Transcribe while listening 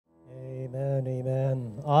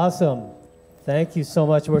Awesome. Thank you so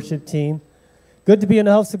much, worship team. Good to be in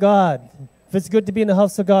the house of God. If it's good to be in the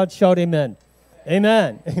house of God, shout amen.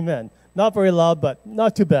 Amen. Amen. Not very loud, but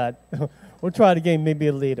not too bad. We'll try it again, maybe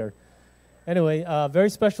later. Anyway, very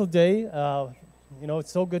special day.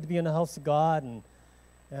 It's so good to be in the house of God.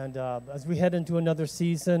 And as we head into another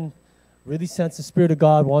season, really sense the Spirit of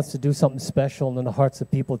God wants to do something special in the hearts of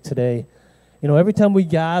people today. Every time we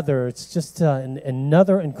gather, it's just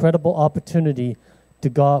another incredible opportunity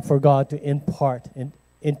for God to impart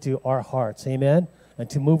into our hearts, amen, and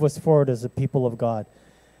to move us forward as a people of God.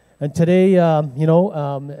 And today,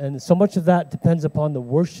 and so much of that depends upon the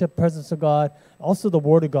worship presence of God, also the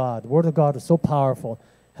Word of God. The Word of God is so powerful,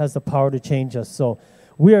 has the power to change us. So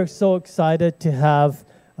we are so excited to have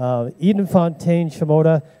Eden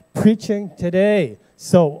Fontaine-Shimoda preaching today.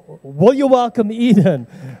 So will you welcome Eden?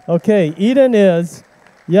 Okay, Eden is,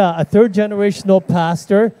 a third-generational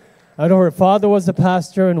pastor. I know her father was a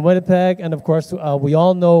pastor in Winnipeg, and of course, we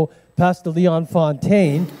all know Pastor Leon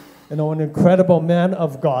Fontaine, an incredible man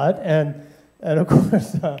of God, and of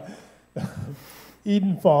course,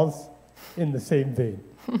 Eden falls in the same vein,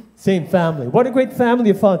 same family. What a great family,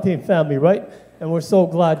 a Fontaine family, right? And we're so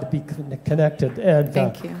glad to be connected. And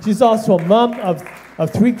thank you. She's also a mom of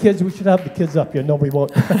 3 kids. We should have the kids up here. No, we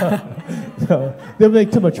won't. They'll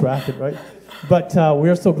make too much racket, right? But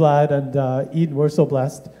we're so glad, and Eden, we're so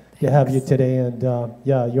blessed to have you today. And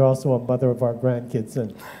you're also a mother of our grandkids,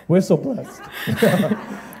 and we're so blessed.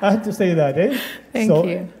 I have to say that, eh? Thank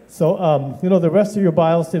you. So, the rest of your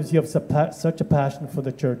Bible says you have such a passion for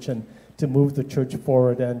the church and to move the church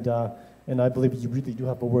forward, and I believe you really do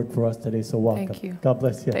have a word for us today, so welcome. Thank you. God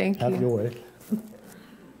bless you. Thank have you. your way.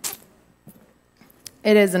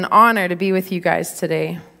 It is an honor to be with you guys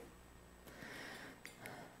today.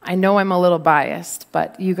 I know I'm a little biased,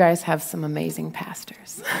 but you guys have some amazing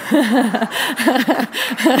pastors.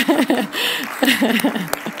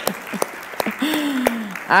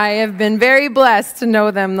 I have been very blessed to know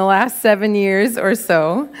them the last 7 years or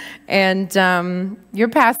so, and your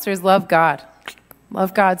pastors love God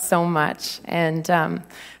so much, and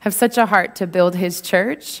have such a heart to build His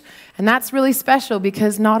church, and that's really special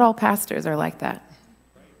because not all pastors are like that.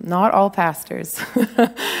 Not all pastors.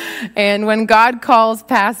 And when God calls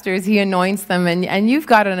pastors, He anoints them. And you've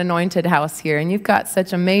got an anointed house here. And you've got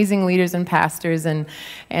such amazing leaders and pastors. And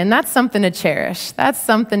that's something to cherish. That's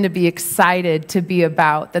something to be excited to be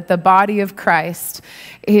about. That the body of Christ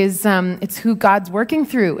is, it's who God's working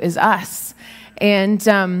through, is us. And,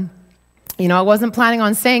 I wasn't planning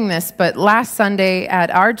on saying this, but last Sunday at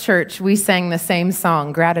our church, we sang the same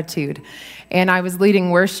song, Gratitude. And I was leading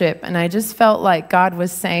worship, and I just felt like God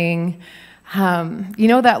was saying,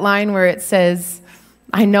 that line where it says,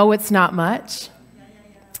 I know it's not much?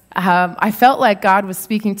 I felt like God was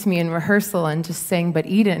speaking to me in rehearsal and just saying, but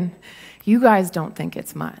Eden, you guys don't think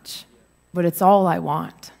it's much, but it's all I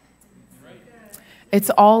want. It's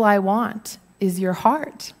all I want is your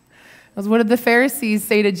heart. What did the Pharisees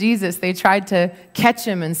say to Jesus? They tried to catch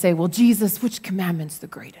Him and say, well, Jesus, which commandment's the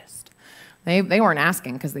greatest? They weren't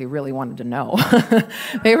asking because they really wanted to know.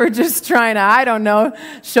 They were just trying to,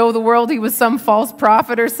 show the world He was some false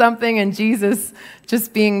prophet or something. And Jesus,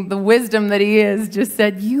 just being the wisdom that He is, just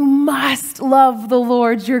said, you must love the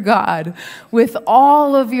Lord your God with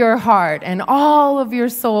all of your heart and all of your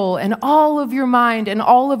soul and all of your mind and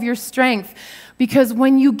all of your strength. Because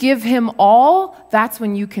when you give Him all, that's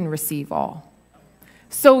when you can receive all.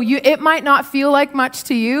 So it might not feel like much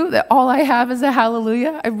to you that all I have is a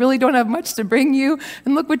hallelujah. I really don't have much to bring you.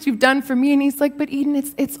 And look what you've done for me. And He's like, but Eden,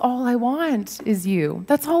 it's all I want is you.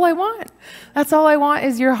 That's all I want. That's all I want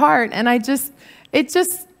is your heart. And it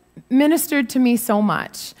just ministered to me so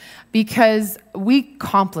much because we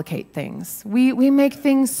complicate things. We make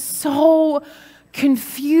things so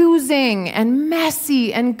confusing and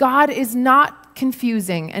messy, and God is not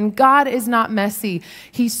confusing, and God is not messy.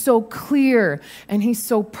 He's so clear, and He's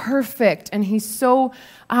so perfect, and He's so,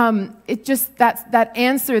 that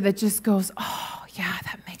answer that just goes, oh, yeah,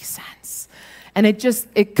 that makes sense. And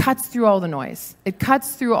it cuts through all the noise. It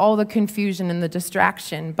cuts through all the confusion and the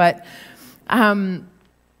distraction. But,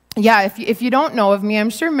 if you don't know of me, I'm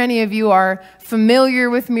sure many of you are familiar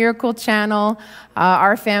with Miracle Channel.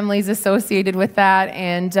 Our family's associated with that,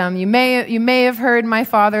 and you may have heard my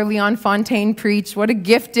father, Leon Fontaine, preach. What a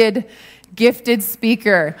gifted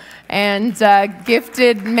speaker and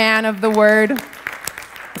gifted man of the Word.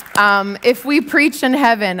 If we preach in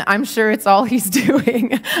heaven, I'm sure it's all he's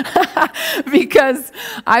doing. Because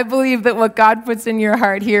I believe that what God puts in your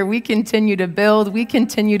heart here, we continue to build, we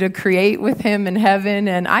continue to create with him in heaven,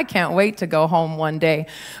 and I can't wait to go home one day.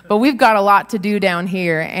 But we've got a lot to do down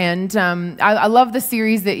here, and I love the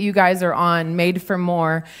series that you guys are on, Made for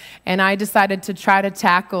More, and I decided to try to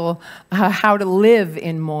tackle how to live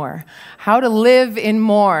in more, how to live in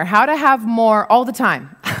more, how to have more all the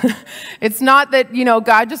time. It's not that,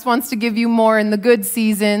 God just wants to give you more in the good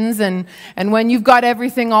seasons and when you've got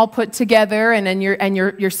everything all put together and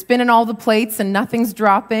you're spinning all the plates and nothing's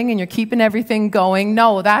dropping and you're keeping everything going.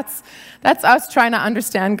 No, that's us trying to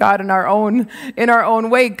understand God in our own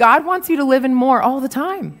way. God wants you to live in more all the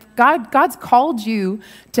time. God's called you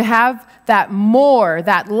to have that more,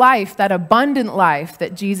 that life, that abundant life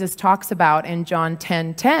that Jesus talks about in John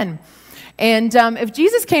 10:10. And if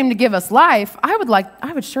Jesus came to give us life, I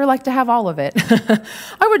would sure like to have all of it.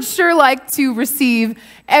 I would sure like to receive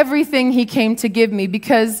everything he came to give me,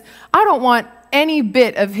 because I don't want any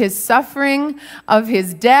bit of his suffering, of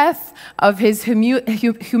his death, of his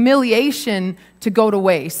humiliation to go to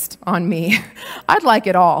waste on me. I'd like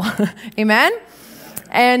it all. Amen?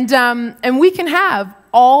 And we can have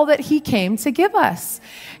all that he came to give us.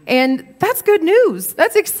 And that's good news.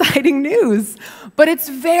 That's exciting news. But it's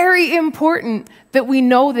very important that we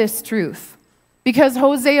know this truth, because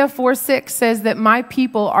Hosea 4:6 says that my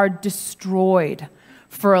people are destroyed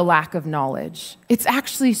for a lack of knowledge. It's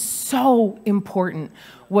actually so important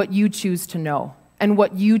what you choose to know and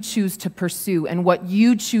what you choose to pursue and what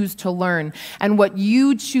you choose to learn and what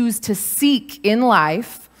you choose to seek in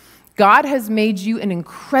life. God has made you an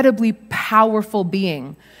incredibly powerful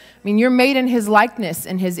being. I mean, you're made in his likeness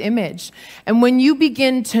and his image. And when you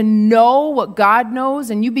begin to know what God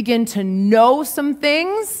knows and you begin to know some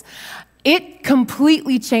things, it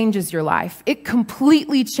completely changes your life. It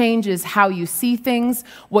completely changes how you see things,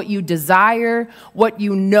 what you desire, what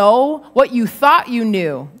you know, what you thought you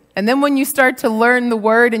knew. And then when you start to learn the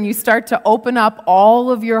word and you start to open up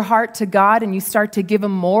all of your heart to God and you start to give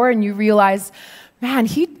him more and you realize, man,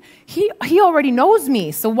 he already knows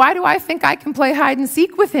me, so why do I think I can play hide and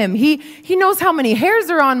seek with him? He knows how many hairs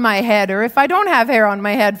are on my head, or if I don't have hair on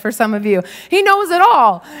my head for some of you. He knows it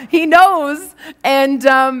all. He knows, and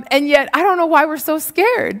yet I don't know why we're so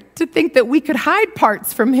scared to think that we could hide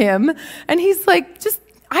parts from him. And he's like,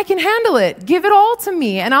 I can handle it. Give it all to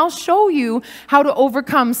me, and I'll show you how to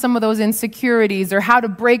overcome some of those insecurities, or how to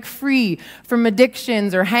break free from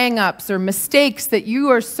addictions or hang-ups or mistakes that you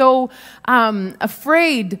are so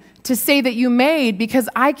afraid to say that you made, because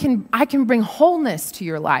I can bring wholeness to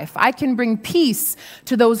your life. I can bring peace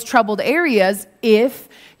to those troubled areas if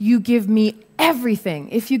you give me everything,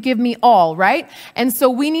 if you give me all, right? And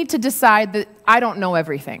so we need to decide that I don't know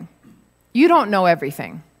everything. You don't know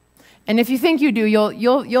everything. And if you think you do,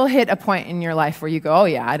 you'll hit a point in your life where you go, oh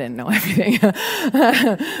yeah, I didn't know everything.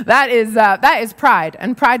 That is pride,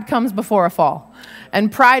 and pride comes before a fall. And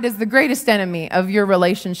pride is the greatest enemy of your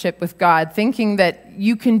relationship with God, thinking that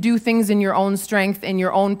you can do things in your own strength, in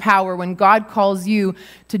your own power, when God calls you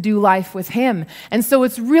to do life with him. And so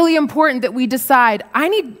it's really important that we decide, I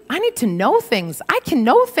need to know things. I can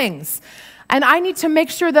know things. And I need to make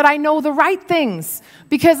sure that I know the right things.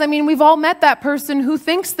 Because, we've all met that person who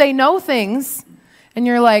thinks they know things, and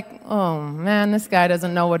you're like, oh man, this guy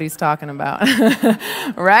doesn't know what he's talking about,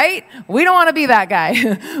 right? We don't want to be that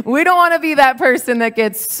guy. We don't want to be that person that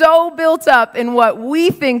gets so built up in what we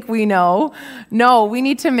think we know. No, we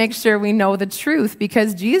need to make sure we know the truth,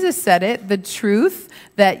 because Jesus said it, the truth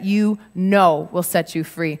that you know will set you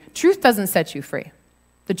free. Truth doesn't set you free.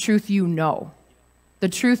 The truth you know. The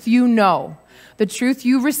truth you know. The truth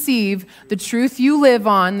you receive, the truth you live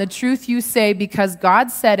on, the truth you say, because God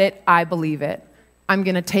said it, I believe it. I'm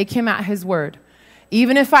going to take him at his word.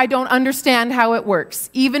 Even if I don't understand how it works,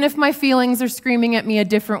 even if my feelings are screaming at me a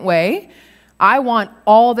different way, I want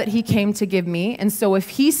all that he came to give me. And so if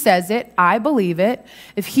he says it, I believe it.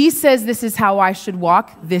 If he says this is how I should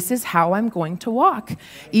walk, this is how I'm going to walk.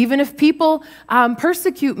 Even if people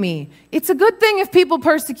persecute me, it's a good thing if people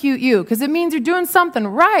persecute you, because it means you're doing something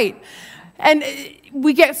right. And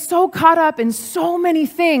we get so caught up in so many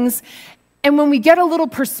things. And when we get a little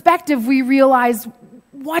perspective, we realize,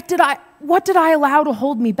 what did I allow to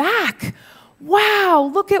hold me back? Wow,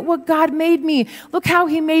 look at what God made me. Look how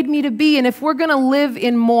he made me to be. And if we're going to live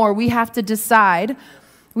in more, we have to decide,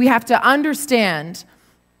 we have to understand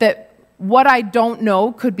that what I don't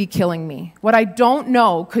know could be killing me. What I don't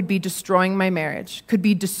know could be destroying my marriage, could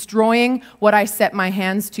be destroying what I set my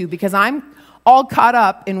hands to, because I'm all caught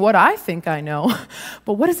up in what I think I know.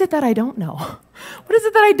 But what is it that I don't know? What is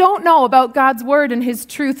it that I don't know about God's word and his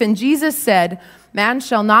truth? And Jesus said, man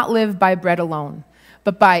shall not live by bread alone,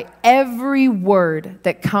 but by every word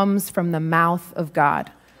that comes from the mouth of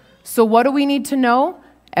God. So what do we need to know?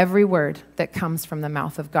 Every word that comes from the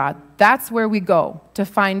mouth of God. That's where we go to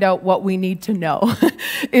find out what we need to know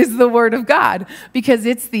is the word of God, because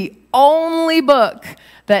it's the only book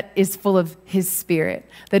that is full of his spirit,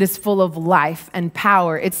 that is full of life and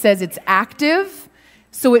power. It says it's active,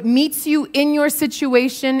 so it meets you in your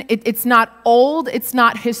situation. It's not old, it's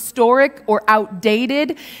not historic or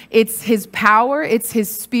outdated. It's his power, it's his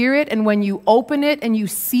spirit, and when you open it and you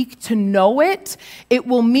seek to know it, it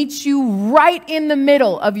will meet you right in the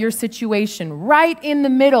middle of your situation, right in the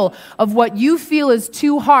middle of what you feel is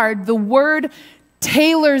too hard. The word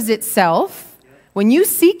tailors itself. When you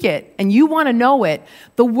seek it and you want to know it,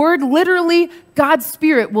 the word literally, God's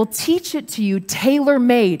Spirit will teach it to you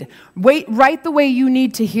tailor-made, right the way you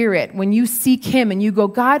need to hear it. When you seek him and you go,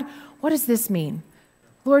 God, what does this mean?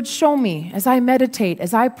 Lord, show me as I meditate,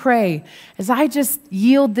 as I pray, as I just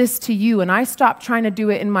yield this to you and I stop trying to do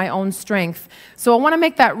it in my own strength. So I want to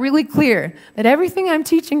make that really clear, that everything I'm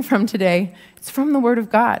teaching from today is from the Word of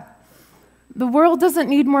God. The world doesn't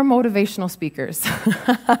need more motivational speakers.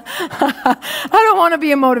 I don't want to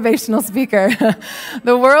be a motivational speaker.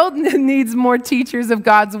 The world needs more teachers of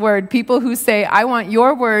God's word, people who say, I want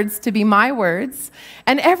your words to be my words.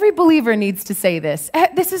 And every believer needs to say this.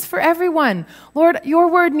 This is for everyone. Lord, your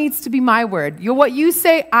word needs to be my word. What you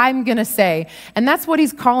say, I'm going to say. And that's what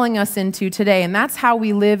he's calling us into today. And that's how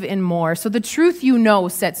we live in more. So the truth you know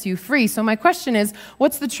sets you free. So my question is,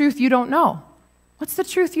 what's the truth you don't know? What's the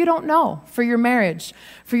truth you don't know for your marriage,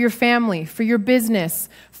 for your family, for your business,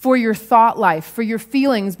 for your thought life, for your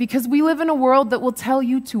feelings? Because we live in a world that will tell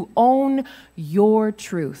you to own your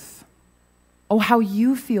truth. Oh, how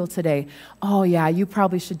you feel today. Oh, yeah, you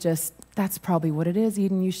probably should just, that's probably what it is,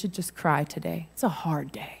 Eden. You should just cry today. It's a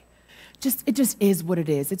hard day. It just is what it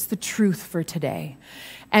is. It's the truth for today.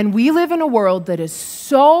 And we live in a world that is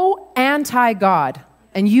so anti-God.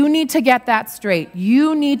 And you need to get that straight.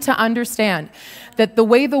 You need to understand that the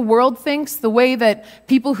way the world thinks, the way that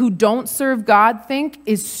people who don't serve God think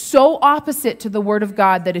is so opposite to the Word of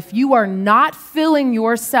God that if you are not filling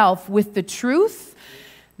yourself with the truth,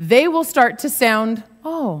 they will start to sound,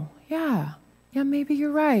 oh, yeah, maybe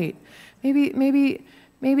you're right.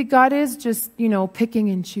 Maybe God is just, picking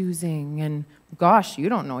and choosing, and gosh, you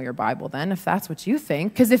don't know your Bible then, if that's what you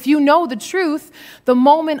think. Because if you know the truth, the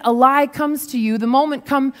moment a lie comes to you, the moment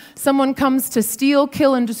someone comes to steal,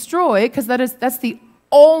 kill, and destroy, because that's the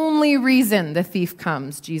only reason the thief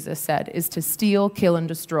comes, Jesus said, is to steal, kill, and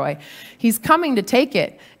destroy. He's coming to take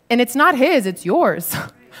it, and it's not his, it's yours.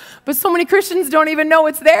 But so many Christians don't even know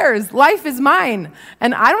it's theirs. Life is mine,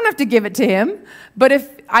 and I don't have to give it to him. But if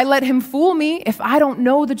I let him fool me, if I don't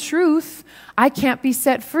know the truth, I can't be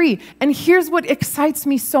set free. And here's what excites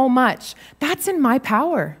me so much. That's in my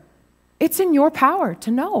power. It's in your power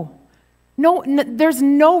to know. There's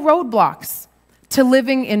no roadblocks to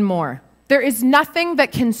living in more. There is nothing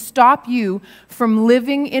that can stop you from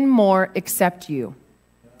living in more except you.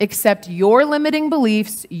 Except your limiting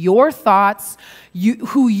beliefs, your thoughts,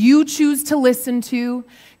 who you choose to listen to.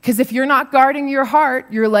 Because if you're not guarding your heart,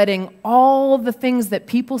 you're letting all the things that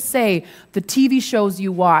people say, the TV shows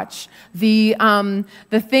you watch, the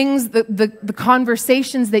things, the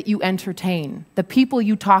conversations that you entertain, the people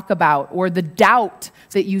you talk about, or the doubt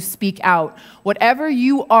that you speak out, whatever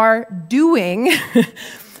you are doing,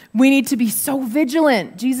 we need to be so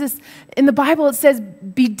vigilant. Jesus, in the Bible, it says,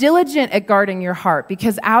 be diligent at guarding your heart,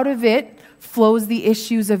 because out of it flows the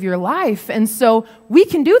issues of your life. And so we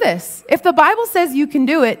can do this. If the Bible says you can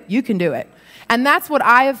do it, you can do it. And that's what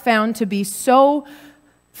I have found to be so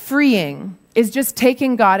freeing, is just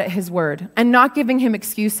taking God at his word and not giving him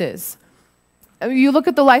excuses. You look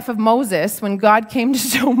at the life of Moses, when God came to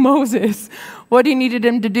show Moses what he needed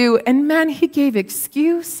him to do, and man, he gave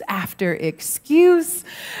excuse after excuse.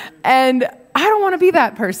 And I don't want to be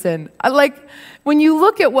that person. When you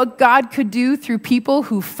look at what God could do through people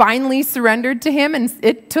who finally surrendered to him, and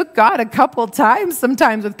it took God a couple times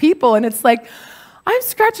sometimes with people, and it's like, I'm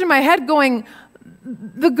scratching my head going,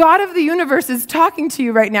 the God of the universe is talking to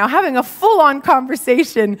you right now, having a full-on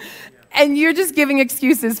conversation, and you're just giving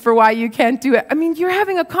excuses for why you can't do it. I mean, you're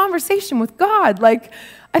having a conversation with God.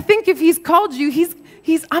 I think if he's called you,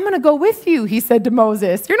 I'm going to go with you, he said to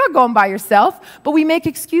Moses. You're not going by yourself, but we make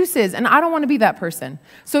excuses, and I don't want to be that person.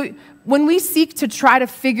 So when we seek to try to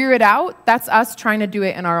figure it out, that's us trying to do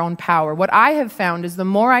it in our own power. What I have found is the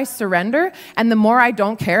more I surrender and the more I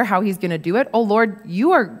don't care how he's going to do it, oh Lord,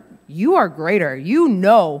 you are you are greater. You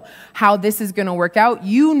know how this is going to work out.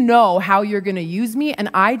 You know how you're going to use me. And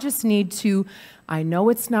I just need to, I know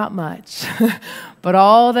it's not much, but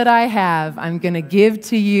all that I have, I'm going to give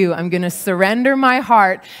to you. I'm going to surrender my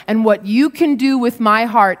heart. And what you can do with my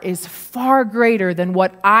heart is far greater than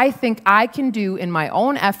what I think I can do in my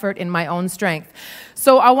own effort, in my own strength.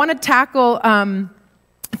 So I want to tackle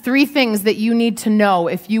 3 things that you need to know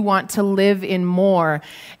if you want to live in more.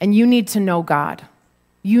 And you need to know God.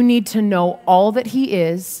 You need to know all that He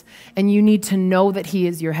is, and you need to know that He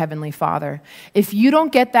is your Heavenly Father. If you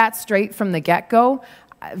don't get that straight from the get-go,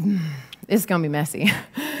 it's going to be messy.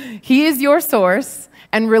 He is your source,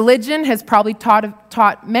 and religion has probably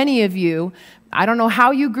taught many of you. I don't know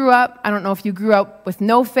how you grew up. I don't know if you grew up with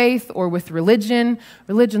no faith or with religion.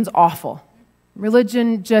 Religion's awful.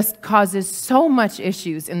 Religion just causes so much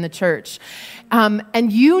issues in the church.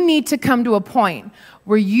 And you need to come to a point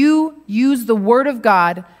where you use the Word of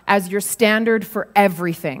God as your standard for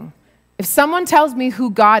everything. If someone tells me who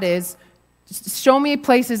God is, show me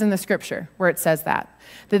places in the Scripture where it says that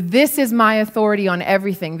this is my authority on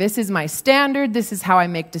everything. This is my standard. This is how I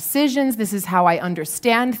make decisions. This is how I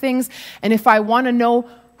understand things. And if I want to know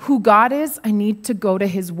who God is, I need to go to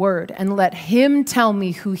His Word and let Him tell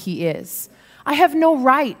me who He is. I have no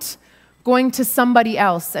right going to somebody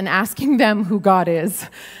else and asking them who God is.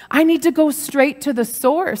 I need to go straight to the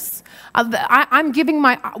source.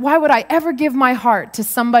 Why would I ever give my heart to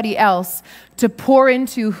somebody else to pour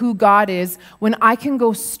into who God is when I can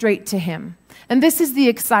go straight to Him? And this is the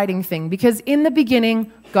exciting thing, because in the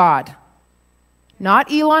beginning, God.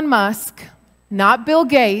 Not Elon Musk, not Bill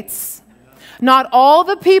Gates, not all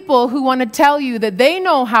the people who want to tell you that they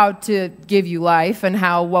know how to give you life and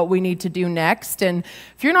what we need to do next. And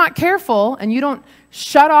if you're not careful and you don't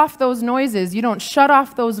shut off those noises, you don't shut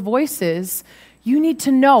off those voices, you need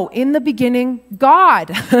to know, in the beginning, God.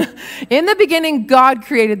 In the beginning, God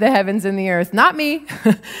created the heavens and the earth. Not me.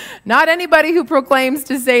 Not anybody who proclaims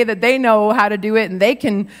to say that they know how to do it and they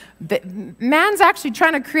can. Man's actually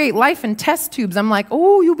trying to create life in test tubes. I'm like,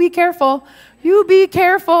 oh, you be careful. You be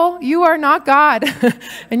careful. You are not God.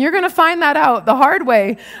 And you're going to find that out the hard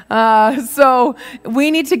way. So we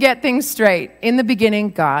need to get things straight. In the beginning,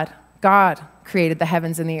 God created the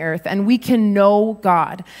heavens and the earth, and we can know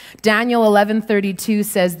God. Daniel 11:32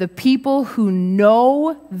 says, the people who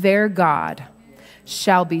know their God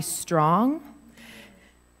shall be strong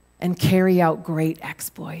and carry out great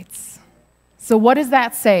exploits. So what does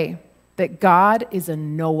that say? That God is a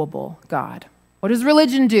knowable God. What does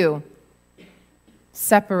religion do?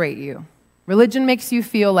 Separate you. Religion makes you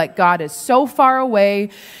feel like God is so far away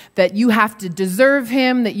that you have to deserve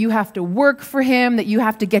Him, that you have to work for Him, that you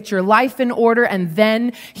have to get your life in order, and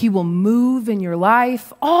then He will move in your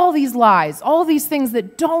life. All these lies, all these things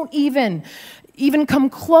that don't even come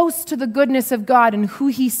close to the goodness of God and who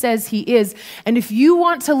He says He is. And if you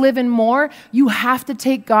want to live in more, you have to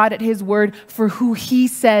take God at His word for who He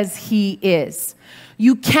says He is.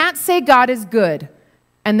 You can't say God is good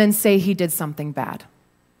and then say He did something bad.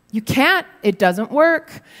 You can't. It doesn't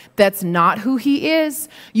work. That's not who He is.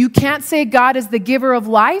 You can't say God is the giver of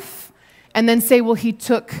life and then say, well, He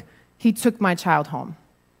took my child home.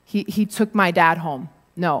 He took my dad home.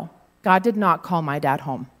 No, God did not call my dad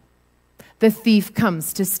home. The thief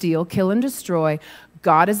comes to steal, kill, and destroy.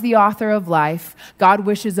 God is the author of life. God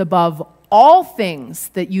wishes above all things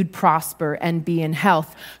that you'd prosper and be in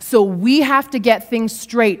health. So we have to get things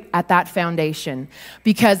straight at that foundation,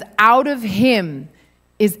 because out of Him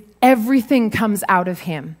is everything comes out of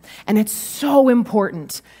Him. And it's so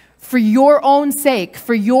important for your own sake,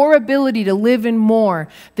 for your ability to live in more,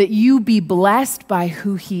 that you be blessed by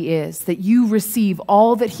who He is, that you receive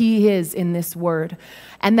all that He is in this word,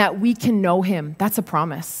 and that we can know Him. That's a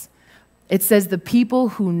promise. It says the people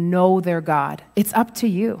who know their God. It's up to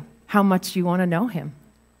you how much you want to know Him.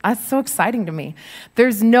 That's so exciting to me.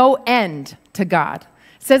 There's no end to God.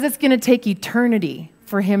 It says it's going to take eternity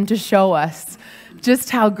for Him to show us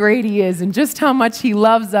just how great He is and just how much He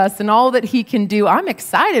loves us and all that He can do. I'm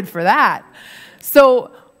excited for that.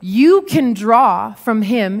 So you can draw from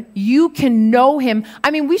Him. You can know Him.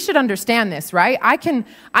 I mean, we should understand this, right? I can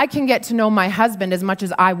get to know my husband as much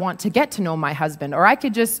as I want to get to know my husband. Or I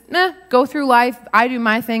could just go through life. I do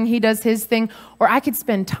my thing. He does his thing. Or I could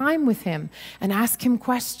spend time with Him and ask Him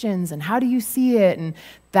questions. And how do you see it? And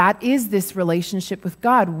that is this relationship with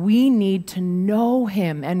God. We need to know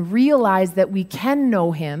Him and realize that we can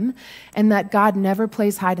know Him, and that God never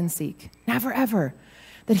plays hide and seek. Never, ever.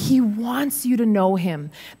 That He wants you to know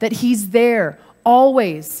Him, that He's there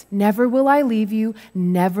always. Never will I leave you,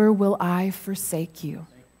 never will I forsake you.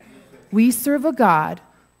 We serve a God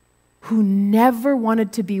who never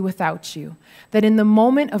wanted to be without you. That in the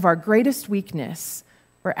moment of our greatest weakness,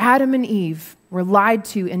 where Adam and Eve were lied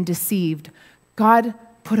to and deceived, God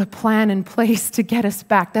put a plan in place to get us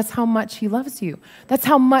back. That's how much he loves you. That's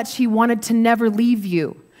how much he wanted to never leave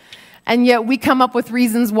you. And yet we come up with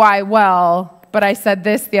reasons why, well, but I said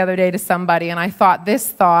this the other day to somebody, and I thought this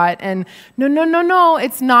thought, and no.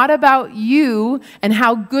 It's not about you and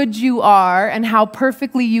how good you are and how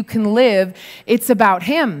perfectly you can live. It's about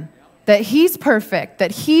him, that he's perfect,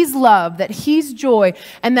 that he's love, that he's joy,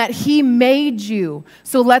 and that he made you.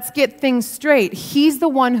 So let's get things straight. He's the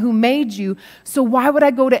one who made you, so why would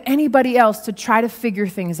I go to anybody else to try to figure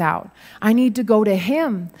things out? I need to go to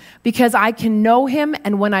him because I can know him,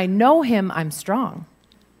 and when I know him, I'm strong.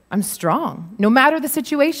 I'm strong. No matter the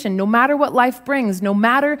situation, no matter what life brings, no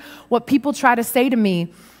matter what people try to say to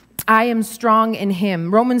me, I am strong in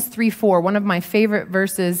him. Romans 3:4, one of my favorite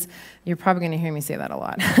verses. You're probably going to hear me say that a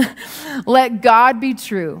lot. Let God be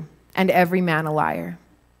true and every man a liar.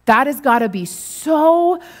 That has got to be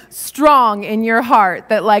so strong in your heart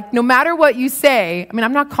that, like, no matter what you say, I mean,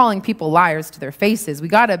 I'm not calling people liars to their faces.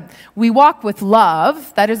 We walk with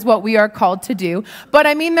love. That is what we are called to do. But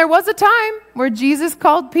I mean, there was a time where Jesus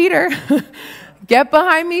called Peter, get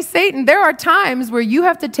behind me, Satan. There are times where you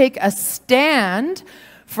have to take a stand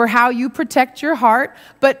for how you protect your heart.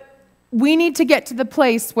 But we need to get to the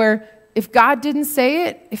place where if God didn't say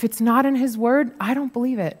it, if it's not in his word, I don't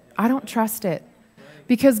believe it. I don't trust it.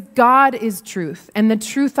 Because God is truth, and the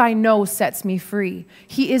truth I know sets me free.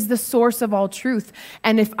 He is the source of all truth.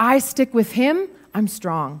 And if I stick with him, I'm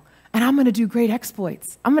strong. And I'm going to do great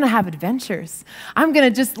exploits. I'm going to have adventures. I'm going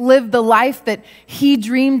to just live the life that he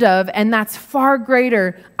dreamed of, and that's far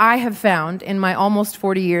greater, I have found, in my almost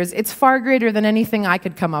 40 years. It's far greater than anything I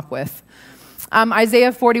could come up with.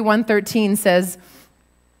 Isaiah 41:13 says,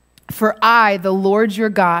 "For I, the Lord your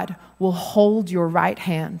God, will hold your right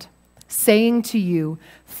hand, saying to you,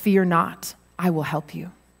 fear not, I will help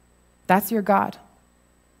you." That's your God.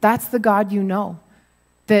 That's the God you know.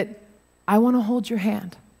 That I want to hold your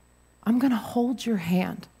hand. I'm going to hold your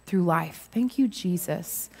hand through life. Thank you,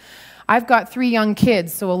 Jesus. I've got 3 young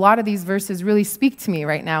kids, so a lot of these verses really speak to me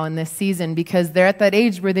right now in this season because they're at that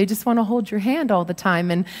age where they just want to hold your hand all the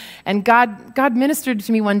time. And God ministered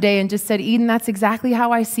to me one day and just said, Eden, that's exactly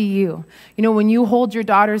how I see you. You know, when you hold your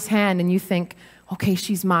daughter's hand and you think, okay,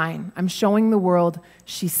 she's mine. I'm showing the world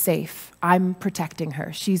she's safe. I'm protecting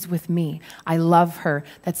her. She's with me. I love her.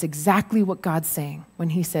 That's exactly what God's saying when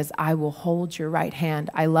he says, I will hold your right hand.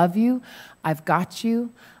 I love you. I've got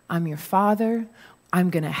you. I'm your father. I'm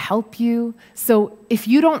going to help you. So if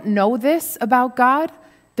you don't know this about God,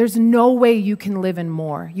 there's no way you can live in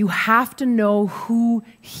more. You have to know who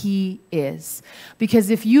he is. Because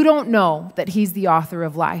if you don't know that he's the author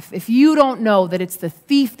of life, if you don't know that it's the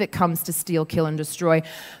thief that comes to steal, kill, and destroy,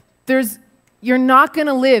 you're not going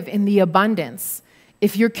to live in the abundance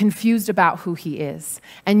if you're confused about who he is.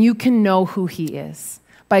 And you can know who he is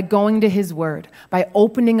by going to his word, by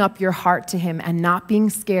opening up your heart to him and not being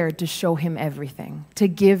scared to show him everything, to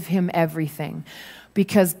give him everything,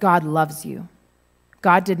 because God loves you.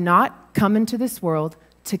 God did not come into this world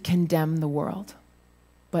to condemn the world,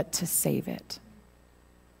 but to save it.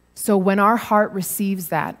 So when our heart receives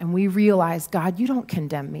that and we realize, God, you don't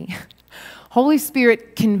condemn me. Holy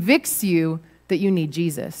Spirit convicts you that you need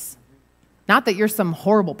Jesus. Not that you're some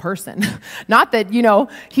horrible person. Not that,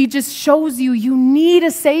 he just shows you need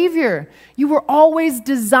a Savior. You were always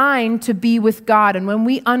designed to be with God. And when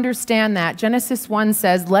we understand that, Genesis 1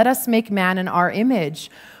 says, let us make man in our image,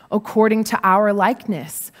 according to our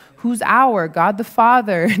likeness. Who's our? God the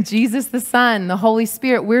Father, Jesus the Son, the Holy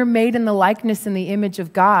Spirit. We're made in the likeness and the image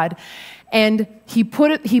of God. And he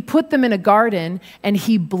put them in a garden and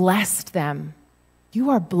he blessed them. You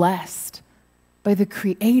are blessed by the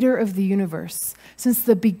creator of the universe. Since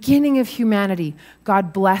the beginning of humanity,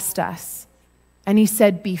 God blessed us. And he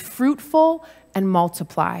said, be fruitful and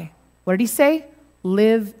multiply. What did he say?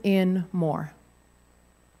 Live in more.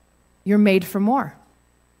 You're made for more.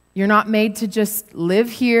 You're not made to just live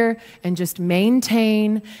here and just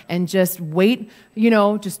maintain and just wait,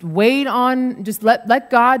 just let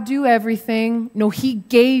God do everything. No, he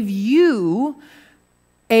gave you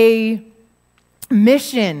a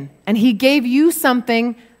mission and he gave you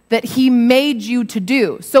something that he made you to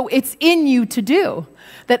do. So it's in you to do,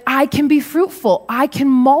 that I can be fruitful. I can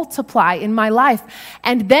multiply in my life.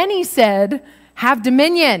 And then he said, have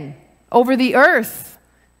dominion over the earth.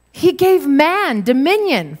 He gave man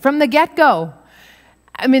dominion from the get-go.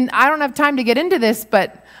 I mean, I don't have time to get into this,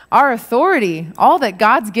 but our authority, all that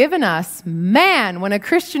God's given us, man, when a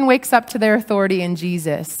Christian wakes up to their authority in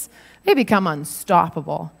Jesus, they become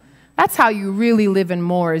unstoppable. That's how you really live in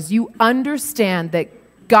more, is you understand that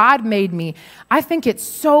God made me. I think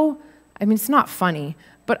it's it's not funny,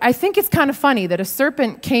 but I think it's kind of funny that a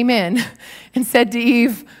serpent came in and said to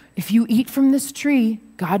Eve, if you eat from this tree,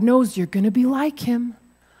 God knows you're going to be like him.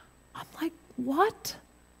 I'm like, what?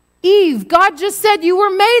 Eve, God just said you were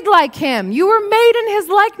made like him. You were made in his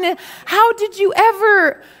likeness. How did you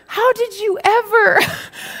ever?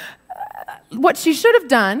 What she should have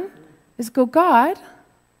done is go, God,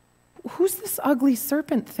 who's this ugly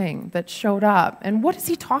serpent thing that showed up? And what is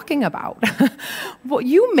he talking about? Well,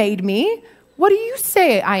 you made me. What do you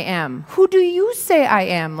say I am? Who do you say I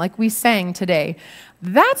am? Like we sang today.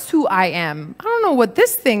 That's who I am. I don't know what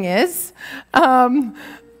this thing is.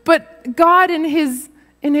 But God in his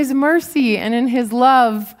mercy and in his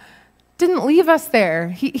love didn't leave us there.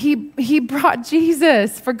 He brought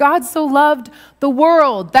Jesus. For God so loved the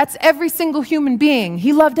world. That's every single human being.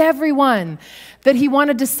 He loved everyone. That he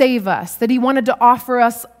wanted to save us. That he wanted to offer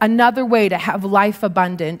us another way to have life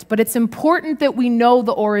abundant. But it's important that we know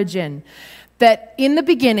the origin. That in the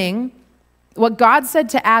beginning, what God said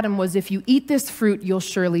to Adam was, if you eat this fruit, you'll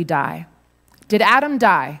surely die. Did Adam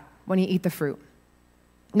die when he ate the fruit?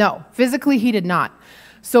 No, physically he did not.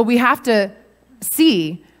 So we have to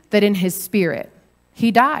see that in his spirit, he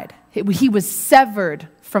died. He was severed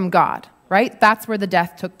from God, right? That's where the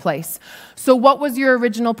death took place. So what was your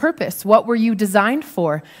original purpose? What were you designed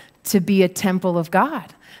for? To be a temple of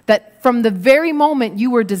God. That from the very moment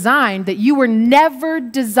you were designed, that you were never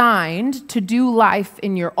designed to do life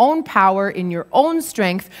in your own power, in your own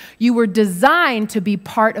strength. You were designed to be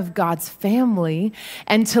part of God's family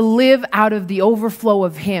and to live out of the overflow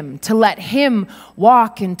of him, to let him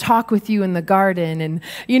walk and talk with you in the garden. And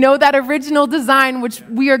that original design, which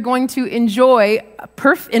we are going to enjoy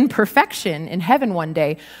in perfection in heaven one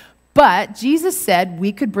day. But Jesus said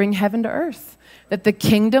we could bring heaven to earth. That the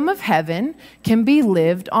kingdom of heaven can be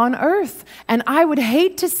lived on earth. And I would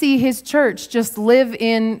hate to see his church just live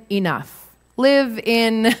in enough. Live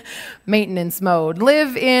in maintenance mode.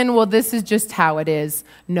 Live in, well, this is just how it is.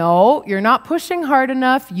 No, you're not pushing hard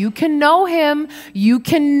enough. You can know him. You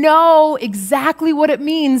can know exactly what it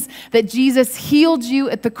means that Jesus healed you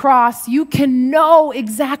at the cross. You can know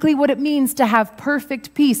exactly what it means to have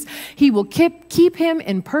perfect peace. He will keep him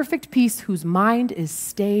in perfect peace whose mind is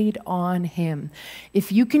stayed on him.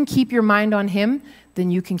 If you can keep your mind on him, then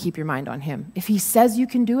you can keep your mind on him. If he says you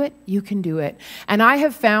can do it, you can do it. And I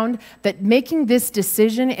have found that making this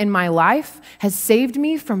decision in my life has saved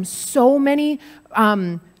me from so many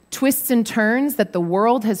twists and turns that the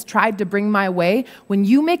world has tried to bring my way. When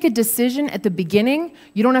you make a decision at the beginning,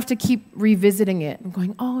 you don't have to keep revisiting it and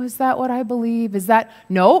going, oh, is that what I believe?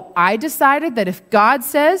 No, I decided that if God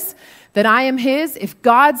says that I am his, if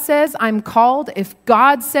God says I'm called, if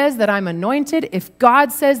God says that I'm anointed, if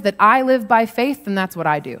God says that I live by faith, then that's what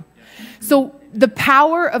I do. So the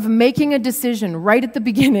power of making a decision right at the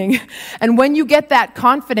beginning, and when you get that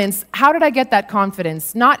confidence, how did I get that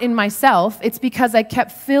confidence? Not in myself, it's because I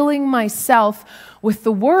kept filling myself with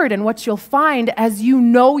the word. And what you'll find as you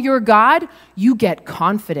know your God, you get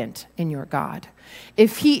confident in your God.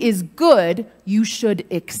 If he is good, you should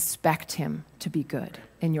expect him to be good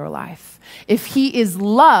in your life. If he is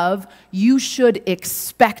love, you should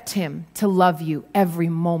expect him to love you every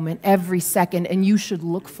moment, every second, and you should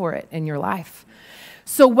look for it in your life.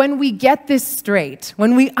 So when we get this straight,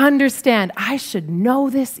 when we understand, I should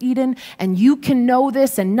know this, Eden, and you can know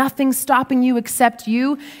this, and nothing's stopping you except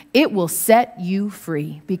you, it will set you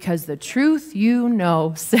free, because the truth you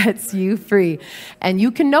know sets you free. And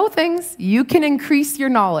you can know things, you can increase your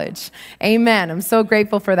knowledge. Amen. I'm so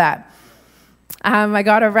grateful for that. I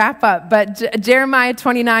got to wrap up, but Jeremiah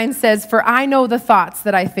 29 says, "For I know the thoughts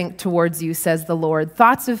that I think towards you, says the Lord,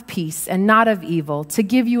 thoughts of peace and not of evil, to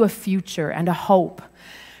give you a future and a hope."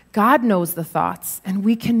 God knows the thoughts, and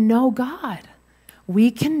we can know God. We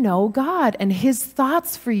can know God, and his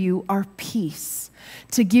thoughts for you are peace,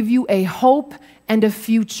 to give you a hope and a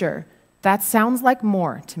future. That sounds like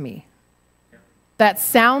more to me. That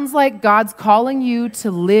sounds like God's calling you to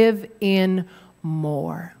live in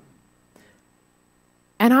more.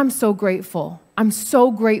 And I'm so grateful. I'm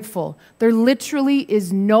so grateful. There literally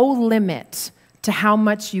is no limit to how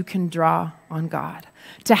much you can draw on God,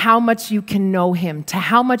 to how much you can know him, to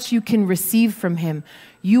how much you can receive from him.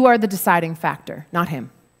 You are the deciding factor, not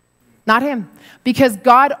him. Not him. Because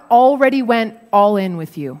God already went all in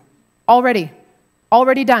with you. Already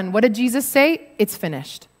done. What did Jesus say? It's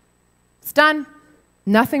finished. It's done.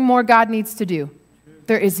 Nothing more God needs to do.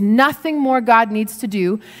 There is nothing more God needs to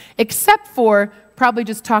do except for probably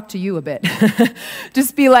just talk to you a bit.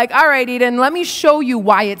 Just be like, all right, Eden, let me show you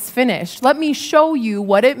why it's finished. Let me show you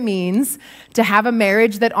what it means to have a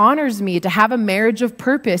marriage that honors me, to have a marriage of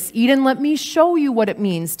purpose. Eden, let me show you what it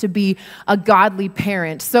means to be a godly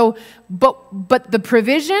parent. So, but the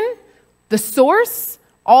provision, the source,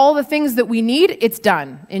 all the things that we need, it's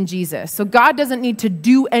done in Jesus. So God doesn't need to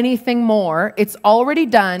do anything more. It's already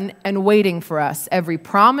done and waiting for us. Every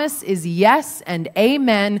promise is yes and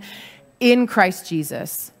amen in Christ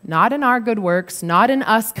Jesus. Not in our good works, not in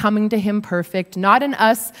us coming to him perfect, not in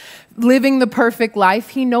us living the perfect life.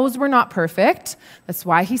 He knows we're not perfect. That's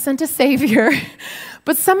why he sent a Savior.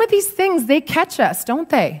 But some of these things, they catch us, don't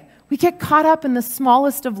they? We get caught up in the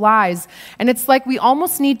smallest of lies. And it's like we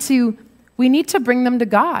almost need to bring them to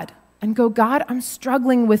God and go, God, I'm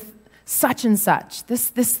struggling with such and such,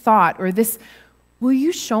 this thought or this. Will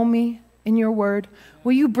you show me in your word?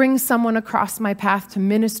 Will you bring someone across my path to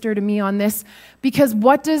minister to me on this? Because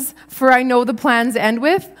what does, for I know the plans end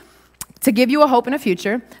with? To give you a hope and a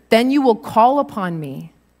future. Then you will call upon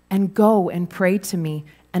me and go and pray to me,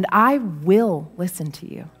 and I will listen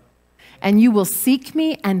to you. And you will seek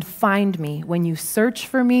me and find me when you search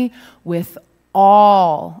for me with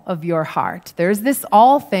all of your heart. There's this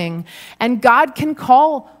all thing, and God can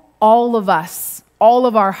call all of us, all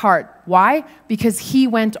of our heart. Why? Because he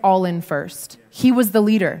went all in first. He was the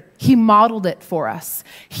leader. He modeled it for us.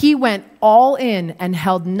 He went all in and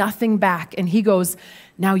held nothing back. And he goes,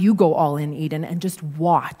 now you go all in, Eden, and just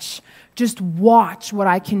watch. Just watch what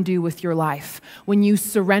I can do with your life. When you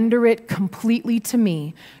surrender it completely to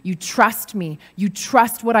me, you trust me, you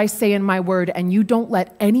trust what I say in my word, and you don't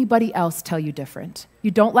let anybody else tell you different.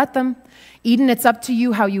 You don't let them. Eden, it's up to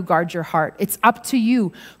you how you guard your heart. It's up to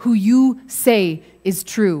you who you say is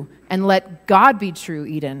true. And let God be true,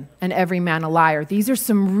 Eden, and every man a liar. These are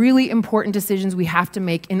some really important decisions we have to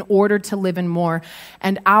make in order to live in more.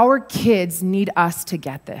 And our kids need us to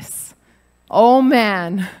get this. Oh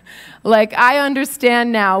man, like I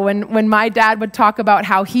understand now when my dad would talk about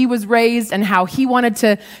how he was raised and how he wanted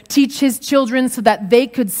to teach his children so that they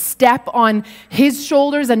could step on his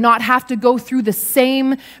shoulders and not have to go through the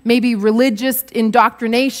same maybe religious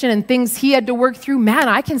indoctrination and things he had to work through. Man,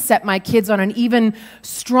 I can set my kids on an even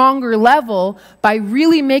stronger level by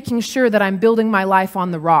really making sure that I'm building my life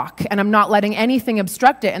on the rock and I'm not letting anything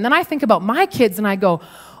obstruct it. And then I think about my kids and I go,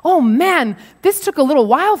 oh man, this took a little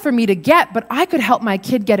while for me to get, but I could help my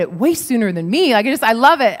kid get it way sooner than me. I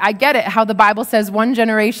love it. I get it, how the Bible says one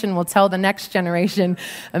generation will tell the next generation.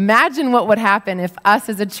 Imagine what would happen if us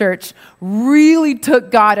as a church really took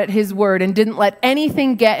God at his word and didn't let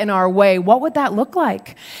anything get in our way. What would that look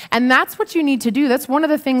like? And that's what you need to do. That's one of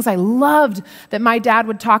the things I loved that my dad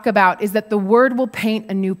would talk about, is that the word will paint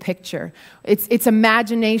a new picture. It's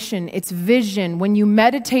imagination, it's vision. When you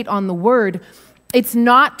meditate on the word, it's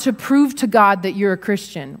not to prove to God that you're a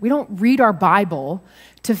Christian. We don't read our Bible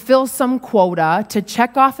to fill some quota, to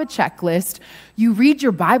check off a checklist. You read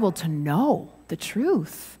your Bible to know the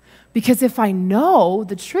truth. Because if I know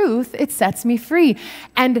the truth, it sets me free.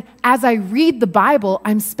 And as I read the Bible,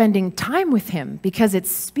 I'm spending time with him because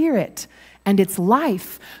it's spirit and it's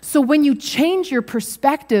life. So when you change your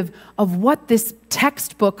perspective of what this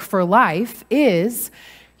textbook for life is,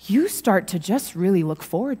 you start to just really look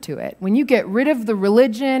forward to it. When you get rid of the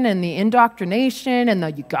religion and the indoctrination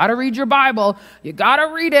and you got to read your Bible, you got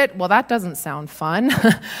to read it. Well, that doesn't sound fun,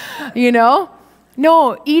 you know?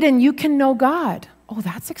 No, Eden, you can know God. Oh,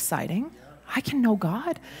 that's exciting. I can know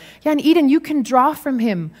God. Yeah, and Eden, you can draw from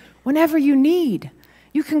him whenever you need.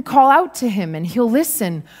 You can call out to him and he'll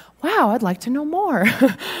listen. Wow, I'd like to know more.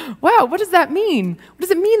 Wow, what does that mean? What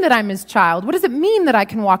does it mean that I'm his child? What does it mean that I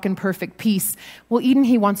can walk in perfect peace? Well, Eden,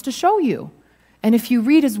 he wants to show you. And if you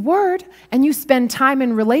read his word and you spend time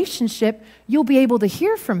in relationship, you'll be able to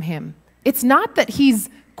hear from him. It's not that he's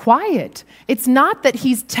quiet. It's not that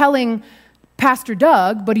he's telling Pastor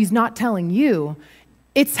Doug, but he's not telling you.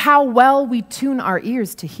 It's how well we tune our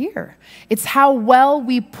ears to hear. It's how well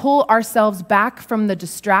we pull ourselves back from the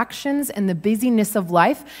distractions and the busyness of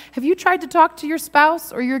life. Have you tried to talk to your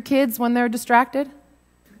spouse or your kids when they're distracted?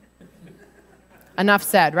 Enough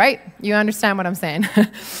said, right? You understand what I'm saying?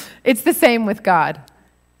 It's the same with God.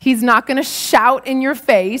 He's not going to shout in your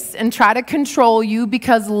face and try to control you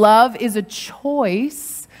because love is a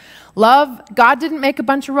choice. Love, God didn't make a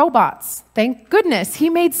bunch of robots. Thank goodness. He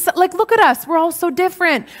made, like, look at us. We're all so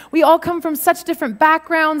different. We all come from such different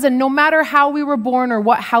backgrounds, and no matter how we were born or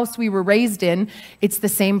what house we were raised in, it's the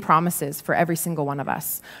same promises for every single one of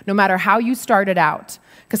us, no matter how you started out.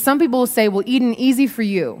 Because some people will say, well, Eden, easy for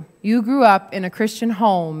you. You grew up in a Christian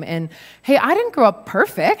home, and hey, I didn't grow up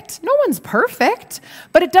perfect. No one's perfect.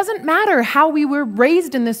 But it doesn't matter how we were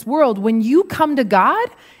raised in this world. When you come to God,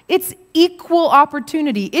 it's equal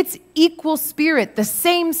opportunity. It's equal spirit. The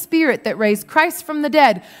same spirit that raised Christ from the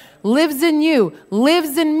dead lives in you,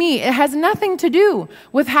 lives in me. It has nothing to do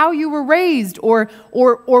with how you were raised or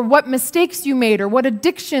what mistakes you made or what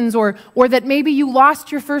addictions or that maybe you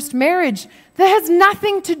lost your first marriage. That has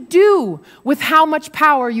nothing to do with how much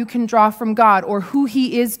power you can draw from God or who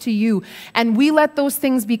he is to you. And we let those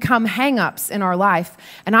things become hang-ups in our life.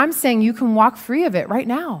 And I'm saying you can walk free of it right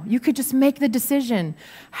now. You could just make the decision.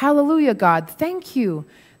 Hallelujah, God. Thank you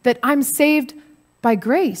that I'm saved by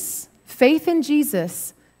grace, faith in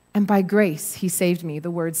Jesus, and by grace he saved me,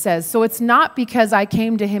 the word says. So it's not because I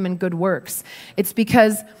came to him in good works. It's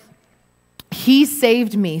because he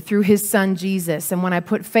saved me through his son, Jesus, and when I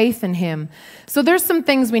put faith in him. So there's some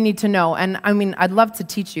things we need to know, and I mean, I'd love to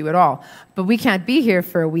teach you it all, but we can't be here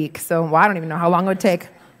for a week, so well, I don't even know how long it would take.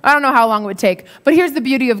 I don't know how long it would take, but here's the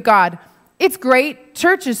beauty of God. It's great.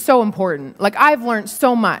 Church is so important. Like, I've learned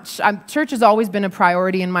so much. Church has always been a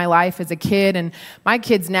priority in my life as a kid, and my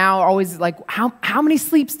kids now are always like, how many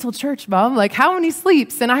sleeps till church, Mom? Like, how many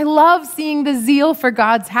sleeps? And I love seeing the zeal for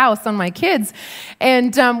God's house on my kids.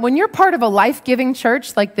 And when you're part of a life-giving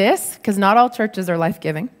church like this, because not all churches are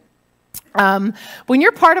life-giving, when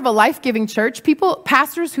you're part of a life-giving church,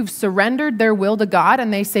 pastors who've surrendered their will to God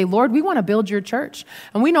and they say, Lord, we want to build your church.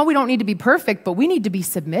 And we know we don't need to be perfect, but we need to be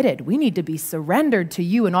submitted. We need to be surrendered to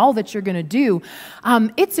you and all that you're going to do.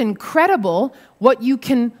 It's incredible what you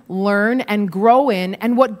can learn and grow in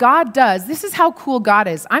and what God does. This is how cool God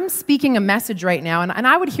is. I'm speaking a message right now, and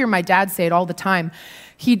I would hear my dad say it all the time.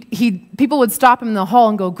 People would stop him in the hall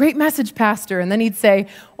and go, great message, Pastor. And then he'd say,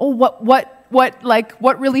 oh,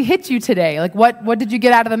 what really hit you today? Like, what did you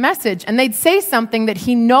get out of the message? And they'd say something that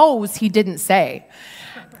he knows he didn't say.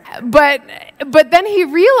 But then he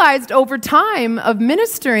realized over time of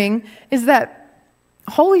ministering is that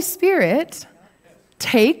Holy Spirit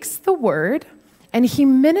takes the word and he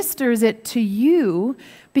ministers it to you,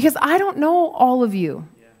 because I don't know all of you.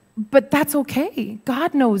 But that's okay.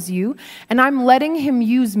 God knows you, and I'm letting him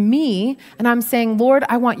use me, and I'm saying, Lord,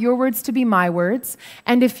 I want your words to be my words.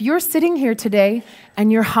 And if you're sitting here today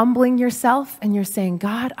and you're humbling yourself and you're saying,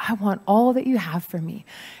 God, I want all that you have for me,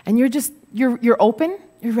 and you're open,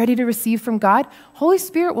 you're ready to receive from God, Holy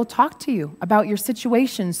Spirit will talk to you about your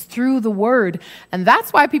situations through the word. And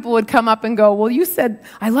that's why people would come up and go, well, you said,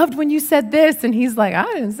 I loved when you said this. And he's like, I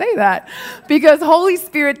didn't say that. Because Holy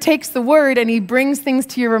Spirit takes the word and he brings things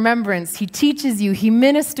to your remembrance. He teaches you, he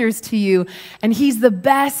ministers to you, and he's the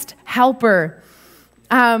best helper.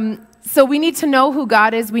 So we need to know who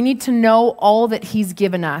God is. We need to know all that he's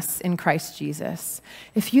given us in Christ Jesus.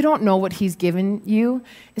 If you don't know what he's given you,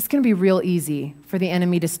 it's going to be real easy for the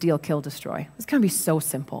enemy to steal, kill, destroy. It's going to be so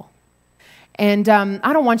simple. And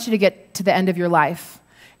I don't want you to get to the end of your life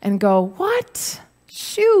and go, what?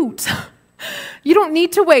 Shoot. You don't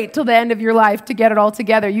need to wait till the end of your life to get it all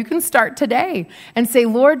together. You can start today and say,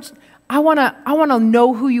 Lord, I want to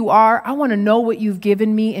know who you are. I want to know what you've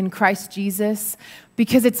given me in Christ Jesus,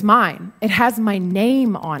 because it's mine. It has my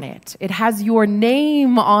name on it. It has your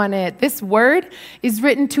name on it. This word is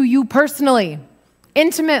written to you personally,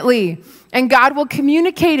 intimately, and God will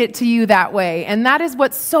communicate it to you that way. And that is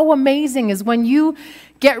what's so amazing, is when you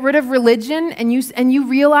get rid of religion and you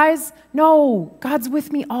realize, no, God's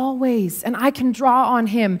with me always, and I can draw on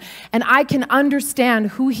him, and I can understand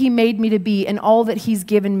who he made me to be and all that he's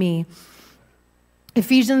given me.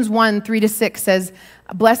 Ephesians 1:3-6 says,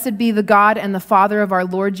 blessed be the God and the Father of our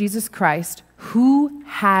Lord Jesus Christ, who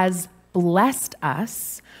has blessed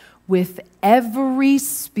us with every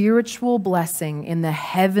spiritual blessing in the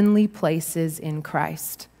heavenly places in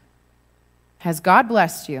Christ. Has God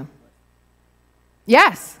blessed you?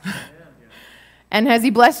 Yes. And has he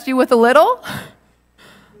blessed you with a little?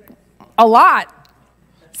 A lot.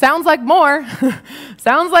 Sounds like more.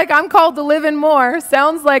 Sounds like I'm called to live in more.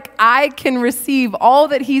 Sounds like I can receive all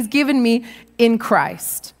that he's given me in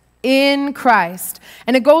Christ. In Christ.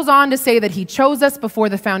 And it goes on to say that he chose us before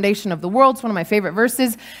the foundation of the world. It's one of my favorite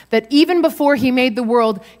verses, that even before he made the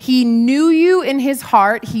world, he knew you in his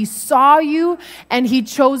heart, he saw you, and he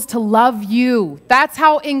chose to love you. That's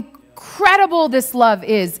how incredible this love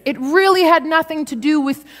is. It really had nothing to do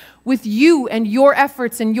with you and your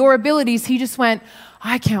efforts and your abilities. He just went,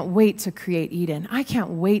 I can't wait to create Eden. I can't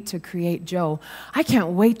wait to create Joe. I can't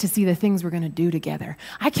wait to see the things we're going to do together.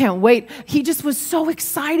 I can't wait. He just was so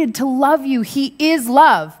excited to love you. He is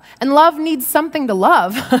love. And love needs something to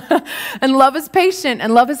love. And love is patient,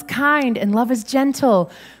 and love is kind, and love is gentle.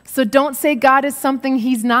 So don't say God is something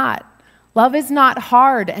he's not. Love is not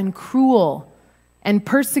hard and cruel and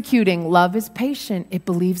persecuting. Love is patient. It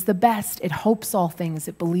believes the best. It hopes all things.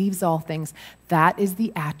 It believes all things. That is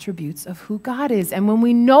the attributes of who God is. And when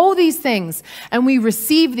we know these things and we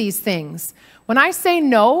receive these things, when I say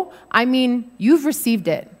no, I mean you've received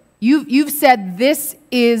it. You've said this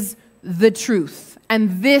is the truth.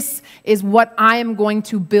 And this is what I am going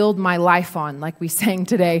to build my life on, like we sang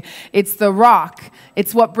today. It's the rock.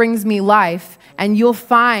 It's what brings me life. And you'll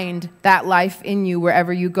find that life in you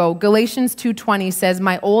wherever you go. Galatians 2:20 says,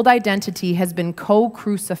 my old identity has been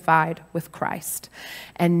co-crucified with Christ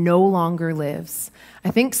and no longer lives.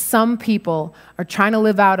 I think some people are trying to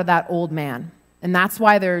live out of that old man. And that's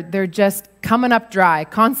why they're just coming up dry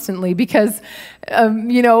constantly because,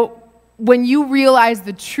 when you realize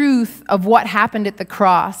the truth of what happened at the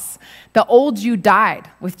cross, the old you died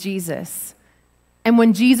with Jesus. And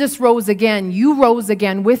when Jesus rose again, you rose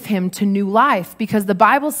again with him to new life. Because the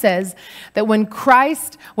Bible says that when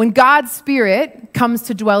God's Spirit comes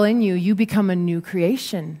to dwell in you, you become a new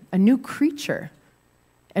creation, a new creature,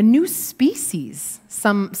 a new species.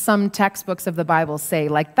 Some textbooks of the Bible say,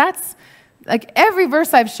 like every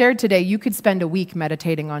verse I've shared today, you could spend a week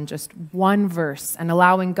meditating on just one verse and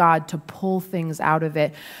allowing God to pull things out of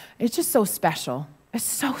it. It's just so special. It's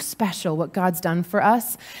so special what God's done for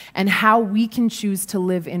us and how we can choose to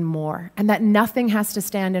live in more and that nothing has to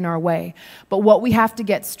stand in our way. But what we have to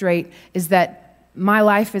get straight is that my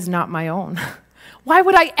life is not my own. Why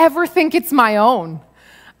would I ever think it's my own?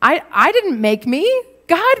 I didn't make me.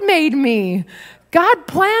 God made me. God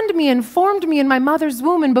planned me and formed me in my mother's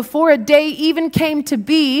womb, and before a day even came to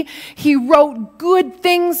be, he wrote good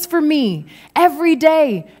things for me every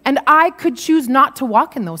day, and I could choose not to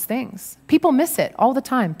walk in those things. People miss it all the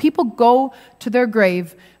time. People go to their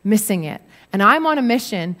grave missing it, and I'm on a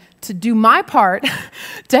mission to do my part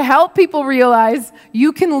to help people realize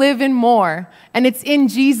you can live in more, and it's in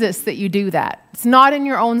Jesus that you do that. It's not in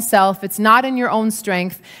your own self. It's not in your own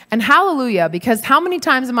strength. And hallelujah, because how many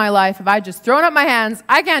times in my life have I just thrown up my hands,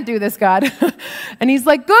 I can't do this, God. And he's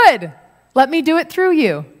like, good, let me do it through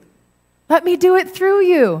you. Let me do it through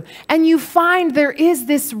you. And you find there is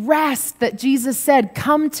this rest that Jesus said,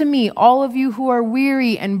 come to me, all of you who are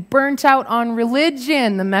weary and burnt out on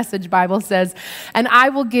religion, the Message Bible says, and I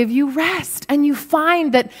will give you rest. And you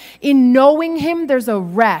find that in knowing him, there's a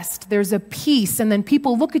rest, there's a peace. And then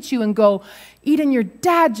people look at you and go, Eden, your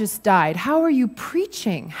dad just died. How are you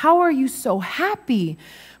preaching? How are you so happy?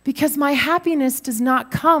 Because my happiness does not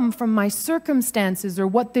come from my circumstances or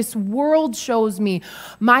what this world shows me.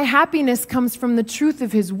 My happiness comes from the truth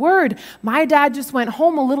of his word. My dad just went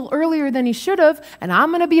home a little earlier than he should have, and I'm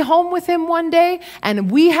going to be home with him one day, and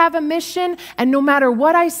we have a mission, and no matter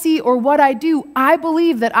what I see or what I do, I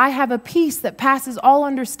believe that I have a peace that passes all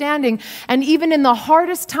understanding. And even in the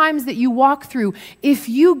hardest times that you walk through, if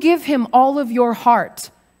you give him all of your heart,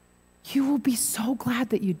 you will be so glad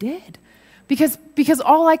that you did. Because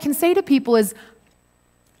all I can say to people is,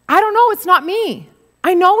 I don't know, it's not me.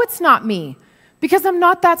 I know it's not me because I'm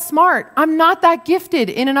not that smart. I'm not that gifted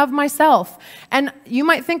in and of myself. And you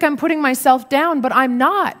might think I'm putting myself down, but I'm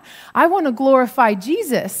not. I want to glorify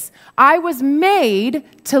Jesus. I was made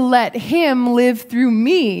to let him live through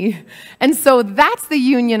me. And so that's the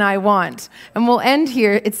union I want. And we'll end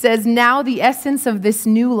here. It says, now the essence of this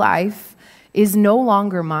new life is no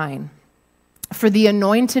longer mine. For the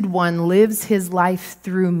anointed one lives his life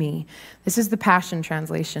through me. This is the Passion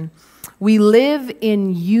Translation. We live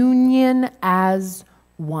in union as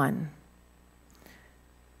one.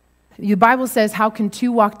 The Bible says, how can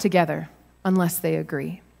two walk together unless they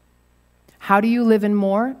agree? How do you live in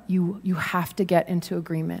more? You have to get into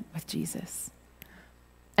agreement with Jesus.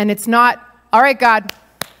 And it's not, all right, God,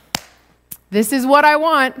 this is what I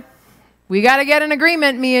want. We got to get an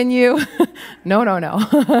agreement, me and you. No.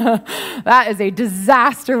 That is a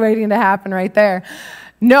disaster waiting to happen right there.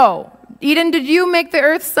 No. Eden, did you make the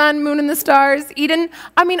earth, sun, moon, and the stars? Eden,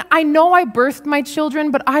 I know I birthed my children,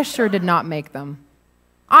 but I sure did not make them.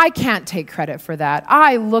 I can't take credit for that.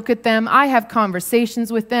 I look at them. I have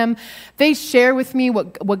conversations with them. They share with me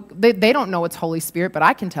what they don't know it's Holy Spirit, but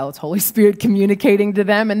I can tell it's Holy Spirit communicating to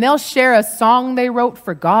them. And they'll share a song they wrote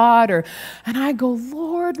for God. And I go,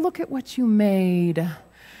 Lord, look at what you made.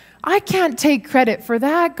 I can't take credit for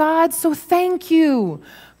that, God, so thank you.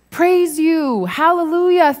 Praise you.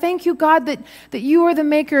 Hallelujah. Thank you, God, that you are the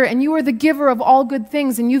maker and you are the giver of all good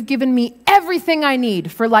things, and you've given me everything I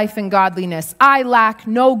need for life and godliness. I lack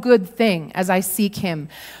no good thing as I seek him.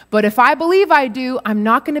 But if I believe I do, I'm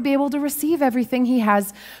not going to be able to receive everything he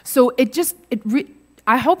has. So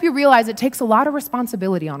I hope you realize it takes a lot of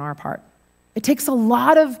responsibility on our part. It takes a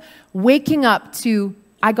lot of waking up to,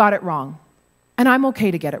 I got it wrong. And I'm okay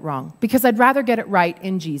to get it wrong because I'd rather get it right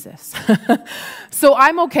in Jesus. So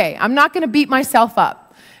I'm okay. I'm not going to beat myself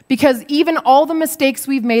up because even all the mistakes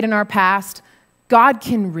we've made in our past, God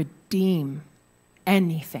can redeem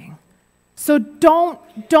anything. So don't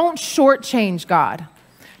shortchange God.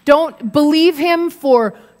 Don't believe him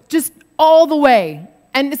for just all the way.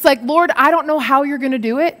 And it's like, Lord, I don't know how you're going to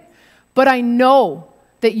do it, but I know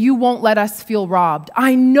that you won't let us feel robbed.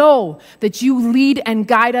 I know that you lead and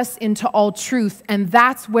guide us into all truth, and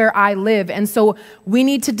that's where I live. And so we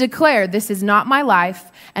need to declare, this is not my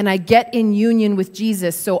life, and I get in union with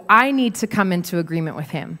Jesus, so I need to come into agreement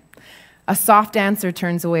with him. A soft answer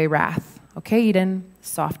turns away wrath. Okay, Eden,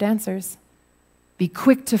 soft answers. Be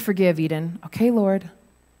quick to forgive, Eden. Okay, Lord.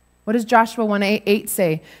 What does Joshua 1:8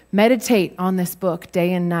 say? Meditate on this book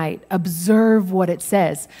day and night. Observe what it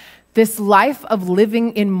says. This life of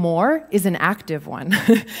living in more is an active one.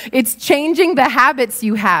 It's changing the habits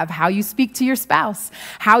you have, how you speak to your spouse,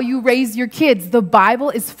 how you raise your kids. The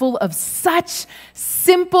Bible is full of such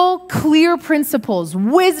simple, clear principles,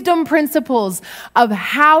 wisdom principles of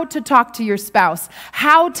how to talk to your spouse,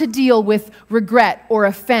 how to deal with regret or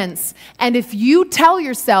offense. And if you tell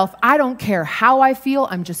yourself, I don't care how I feel,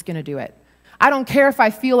 I'm just going to do it. I don't care if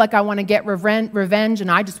I feel like I want to get revenge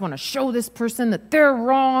and I just want to show this person that they're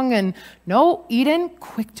wrong. And no, Eden,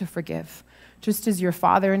 quick to forgive, just as your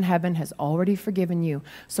Father in heaven has already forgiven you.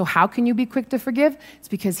 So how can you be quick to forgive? It's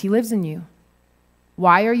because he lives in you.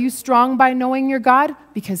 Why are you strong by knowing your God?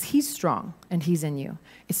 Because he's strong and he's in you.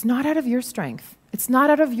 It's not out of your strength. It's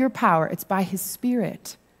not out of your power. It's by his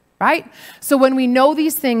Spirit, right? So when we know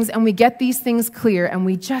these things and we get these things clear and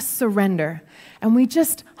we just surrender, and we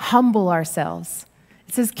just humble ourselves.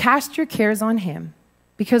 It says, cast your cares on him.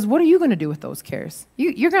 Because what are you going to do with those cares?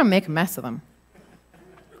 You're going to make a mess of them.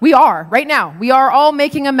 We are, right now. We are all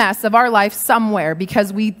making a mess of our life somewhere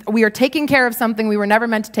because we are taking care of something we were never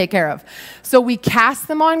meant to take care of. So we cast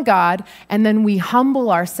them on God, and then we humble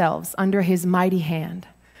ourselves under his mighty hand,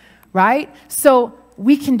 right? So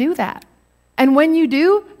we can do that. And when you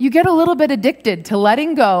do, you get a little bit addicted to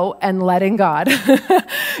letting go and letting God.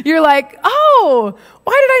 You're like, oh,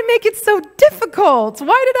 why did I make it so difficult?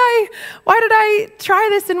 Why did I try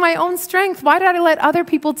this in my own strength? Why did I let other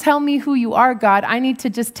people tell me who you are, God? I need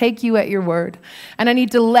to just take you at your word. And I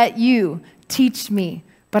need to let you teach me.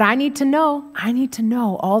 But I need to know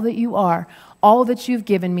all that you are, all that you've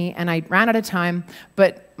given me. And I ran out of time,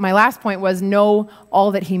 but my last point was know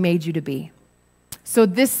all that he made you to be. So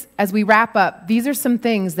this, as we wrap up, these are some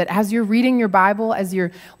things that as you're reading your Bible, as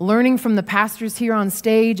you're learning from the pastors here on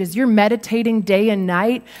stage, as you're meditating day and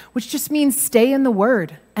night, which just means stay in the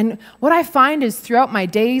Word. And what I find is throughout my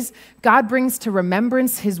days, God brings to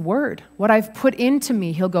remembrance his Word. What I've put into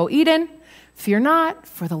me, he'll go, Eden, fear not,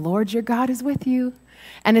 for the Lord your God is with you.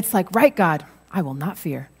 And it's like, right, God, I will not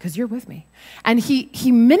fear because you're with me. And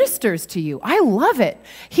he ministers to you. I love it.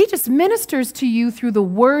 He just ministers to you through the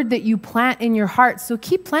word that you plant in your heart. So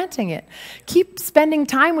keep planting it. Keep spending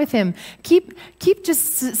time with him. Keep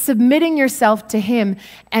just submitting yourself to him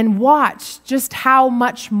and watch just how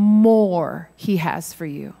much more he has for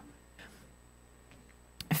you.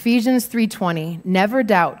 Ephesians 3:20, never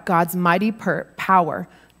doubt God's mighty power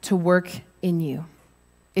to work in you.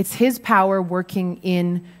 It's his power working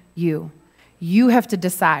in you. You have to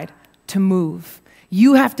decide to move.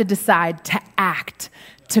 You have to decide to act,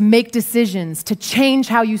 to make decisions, to change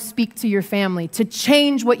how you speak to your family, to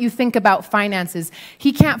change what you think about finances.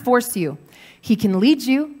 He can't force you. He can lead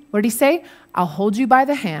you. What did he say? I'll hold you by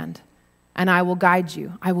the hand and I will guide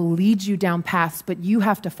you. I will lead you down paths, but you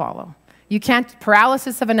have to follow. You can't,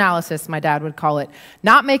 paralysis of analysis, my dad would call it.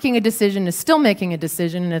 Not making a decision is still making a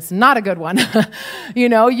decision, and it's not a good one.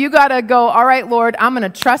 You got to go, all right, Lord, I'm going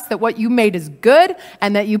to trust that what you made is good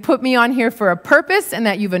and that you put me on here for a purpose and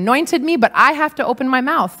that you've anointed me, but I have to open my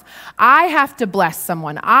mouth. I have to bless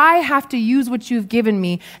someone. I have to use what you've given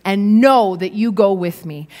me and know that you go with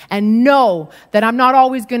me and know that I'm not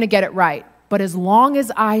always going to get it right. But as long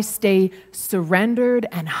as I stay surrendered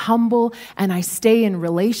and humble and I stay in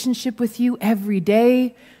relationship with you every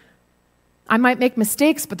day, I might make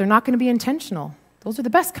mistakes, but they're not going to be intentional. Those are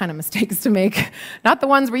the best kind of mistakes to make, not the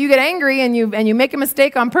ones where you get angry and you make a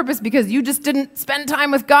mistake on purpose because you just didn't spend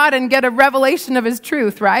time with God and get a revelation of his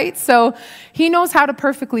truth, right? So he knows how to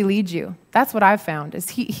perfectly lead you. That's what I've found, is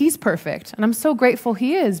he's perfect. And I'm so grateful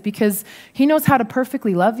he is, because he knows how to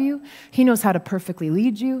perfectly love you. He knows how to perfectly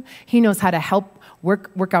lead you. He knows how to help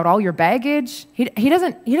work out all your baggage. He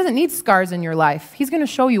doesn't need scars in your life. He's going to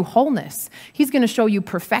show you wholeness. He's going to show you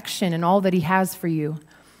perfection in all that he has for you.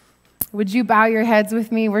 Would you bow your heads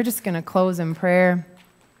with me? We're just going to close in prayer.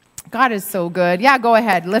 God is so good. Yeah, go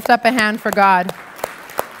ahead. Lift up a hand for God.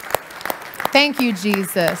 Thank you,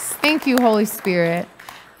 Jesus. Thank you, Holy Spirit.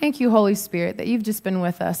 Thank you, Holy Spirit, that you've just been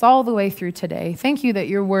with us all the way through today. Thank you that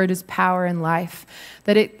your word is power and life,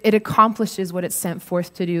 that it accomplishes what it's sent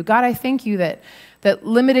forth to do. God, I thank you that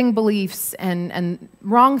limiting beliefs and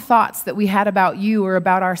wrong thoughts that we had about you or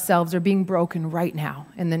about ourselves are being broken right now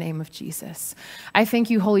in the name of Jesus. I thank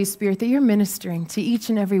you, Holy Spirit, that you're ministering to each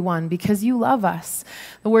and every one because you love us.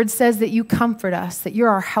 The word says that you comfort us, that you're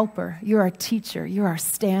our helper, you're our teacher, you're our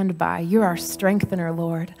standby, you're our strengthener,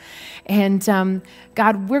 Lord. And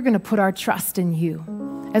God, we're going to put our trust in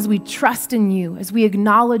you. As we trust in you, as we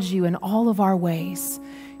acknowledge you in all of our ways,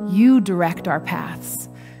 you direct our paths.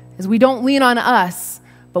 As we don't lean on us,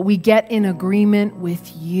 but we get in agreement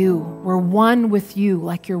with you. We're one with you,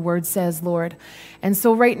 like your word says, Lord. And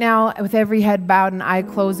so right now, with every head bowed and eye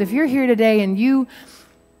closed, if you're here today and you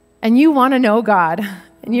want to know God,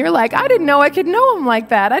 and you're like, I didn't know I could know him like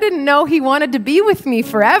that. I didn't know he wanted to be with me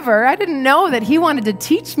forever. I didn't know that he wanted to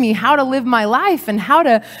teach me how to live my life and how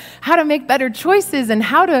to make better choices and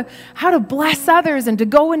how to bless others and to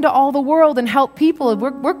go into all the world and help people.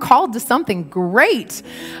 We're called to something great.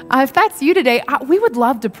 If that's you today, we would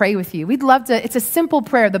love to pray with you. We'd love to. It's a simple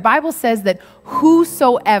prayer. The Bible says that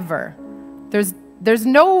whosoever, there's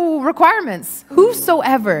no requirements.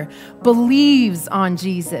 Whosoever believes on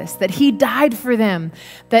Jesus, that he died for them,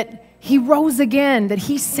 that he rose again, that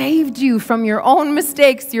he saved you from your own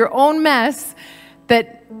mistakes, your own mess,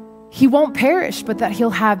 that he won't perish, but that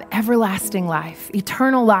he'll have everlasting life,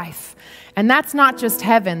 eternal life. And that's not just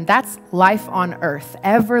heaven, that's life on earth,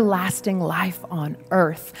 everlasting life on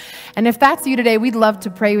earth. And if that's you today, we'd love to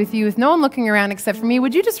pray with you. With no one looking around except for me,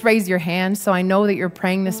 would you just raise your hand so I know that you're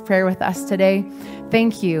praying this prayer with us today?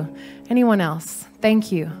 Thank you. Anyone else?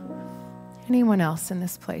 Thank you. Anyone else in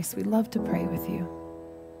this place? We'd love to pray with you.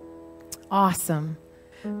 Awesome.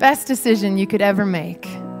 Best decision you could ever make.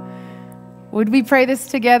 Would we pray this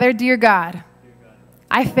together? Dear God,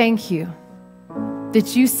 I thank you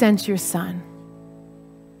that you sent your son.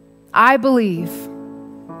 I believe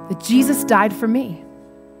that Jesus died for me,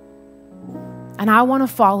 and I want to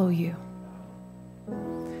follow you.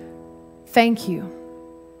 Thank you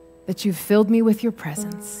that you've filled me with your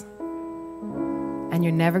presence, and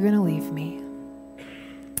you're never going to leave me.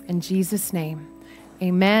 In Jesus' name,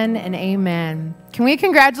 amen and amen. Can we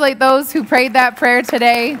congratulate those who prayed that prayer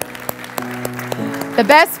today? The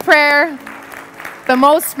best prayer, the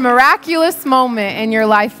most miraculous moment in your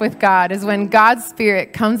life with God is when God's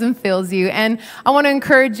Spirit comes and fills you. And I want to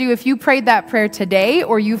encourage you, if you prayed that prayer today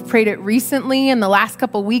or you've prayed it recently in the last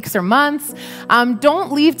couple weeks or months,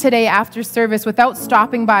 don't leave today after service without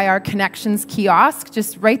stopping by our Connections kiosk,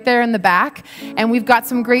 just right there in the back. And we've got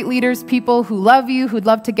some great leaders, people who love you, who'd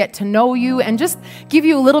love to get to know you and just give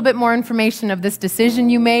you a little bit more information of this decision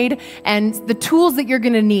you made and the tools that you're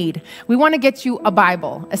going to need. We want to get you a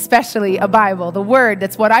Bible, especially a Bible, the Word.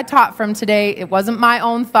 That's what I taught from today. It wasn't my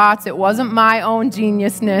own thoughts. It wasn't my own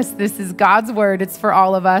geniusness. This is God's Word. It's for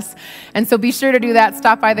all of us. And so be sure to do that.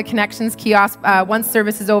 Stop by the Connections kiosk once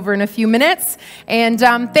service is over in a few minutes. And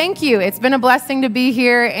thank you. It's been a blessing to be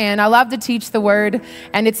here. And I love to teach the Word.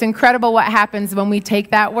 And it's incredible what happens when we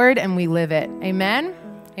take that Word and we live it. Amen.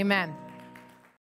 Amen.